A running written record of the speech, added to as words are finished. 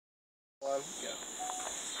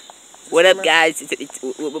What up, guys? It's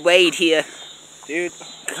Wade here. Dude,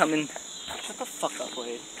 coming. Shut the fuck up,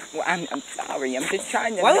 Wade. Well, I'm sorry. I'm just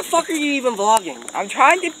trying to. Why the fuck are you even vlogging? I'm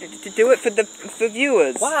trying to do it for the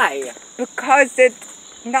viewers. Why? Because they're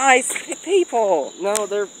nice people. No,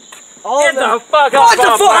 they're all. Get the fuck What up!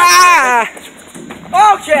 the fuck?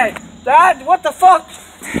 Ah! Okay, Dad. What the fuck?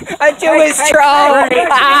 I do his troll.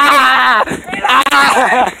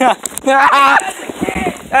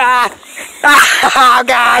 Oh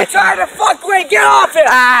God! Trying to fuck Wade. Get off him!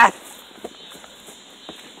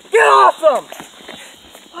 Get off him!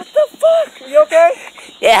 What the fuck? Are you okay?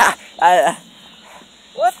 Yeah.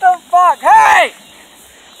 What the fuck? Hey!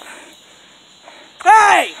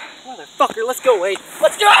 Hey! Motherfucker, let's go, Wade.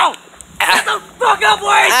 Let's go! Get the fuck up,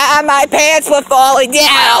 Wade! My pants were falling down.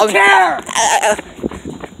 I don't care!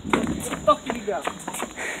 Where the fuck did you go?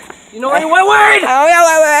 You know where you went, Wade? I don't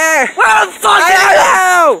know where. Where the fuck I did you go?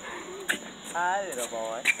 don't know. Hi, little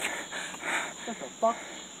boy. What the fuck?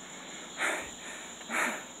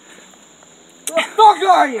 Who the fuck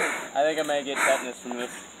are you? I think I may get tetanus from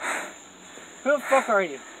this. Who the fuck are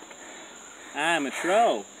you? I'm a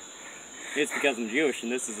troll. It's because I'm Jewish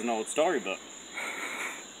and this is an old storybook.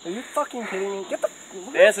 Are you fucking kidding me? Get the...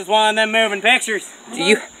 This is one of them moving pictures.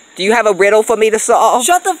 Do you have a riddle for me to solve?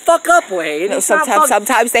 Shut the fuck up, Wade. No,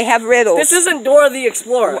 sometimes they have riddles. This isn't Dora the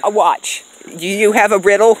Explorer. Watch. Do you have a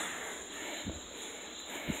riddle?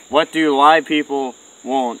 What do live people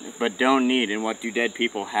want but don't need, and what do dead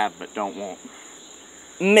people have but don't want?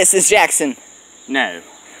 Mrs. Jackson. No.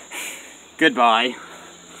 Goodbye.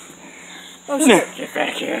 Oh shit. Get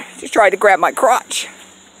back here. Just tried to grab my crotch.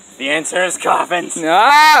 The answer is coffins.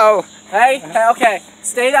 No! Hey, okay.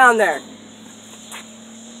 Stay down there.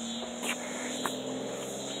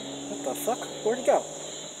 What the fuck? Where'd it go?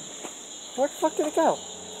 Where the fuck did it go?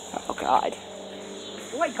 Oh God.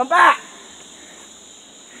 Wait, come back!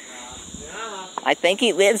 I think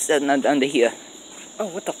he lives under here. Oh,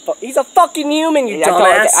 what the fuck? He's a fucking human, you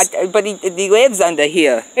dumbass! But he lives under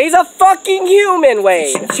here. He's a fucking human,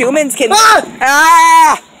 Wade! Humans can...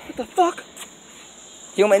 Ah! What the fuck?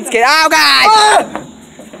 Humans can... Oh God! Ah!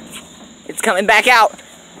 It's coming back out.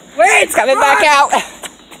 Wait! It's coming back out.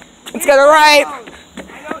 It's gonna rain. I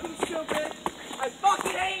know he's stupid. I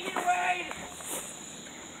fucking hate you, Wade!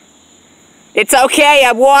 It's okay,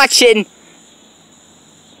 I'm watching.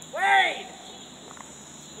 Wade!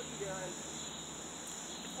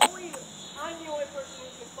 What are you doing? I'm the only person who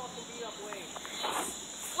can fucking beat up Wade.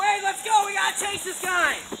 Wade, let's go! We gotta chase this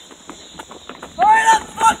guy! Hurry the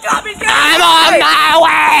fuck up! He's gonna... I'm on my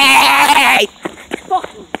way!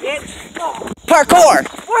 Fucking bitch! Oh. Parkour!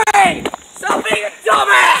 Wade! Stop being a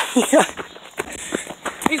dumbass!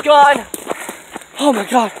 He's gone. Oh my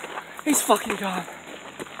God. He's fucking gone.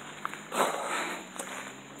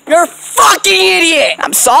 You're a fucking idiot!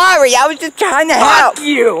 I'm sorry, I was just trying to help. Fuck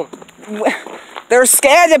you! They're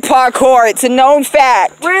scared of parkour, it's a known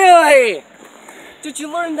fact. Really? Did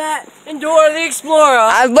you learn that in Dora the Explorer?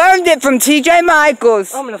 I learned it from TJ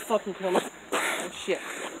Michaels. I'm gonna fucking kill myself. Oh shit.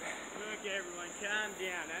 Look, everyone, calm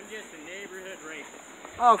down. I'm just a neighborhood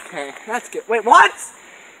rapist. Okay, that's good. Wait, what?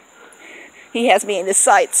 He has me in his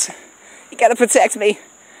sights. You gotta protect me.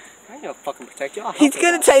 I ain't gonna fucking protect you. He's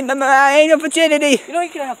gonna take my anal virginity. You know you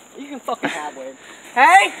can fucking have Wade.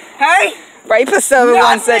 Hey! Hey! Rapist over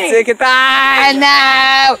one said Jiakythic.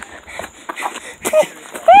 No!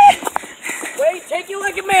 Wade, take you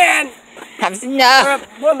like a man! No. You're a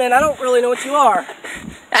woman, I don't really know what you are.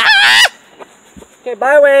 Ah! Okay,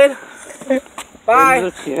 bye, Wade.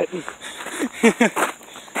 Bye.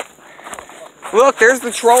 Look, there's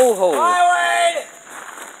the troll hole. Bye,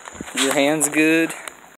 Wade! Your hand's good.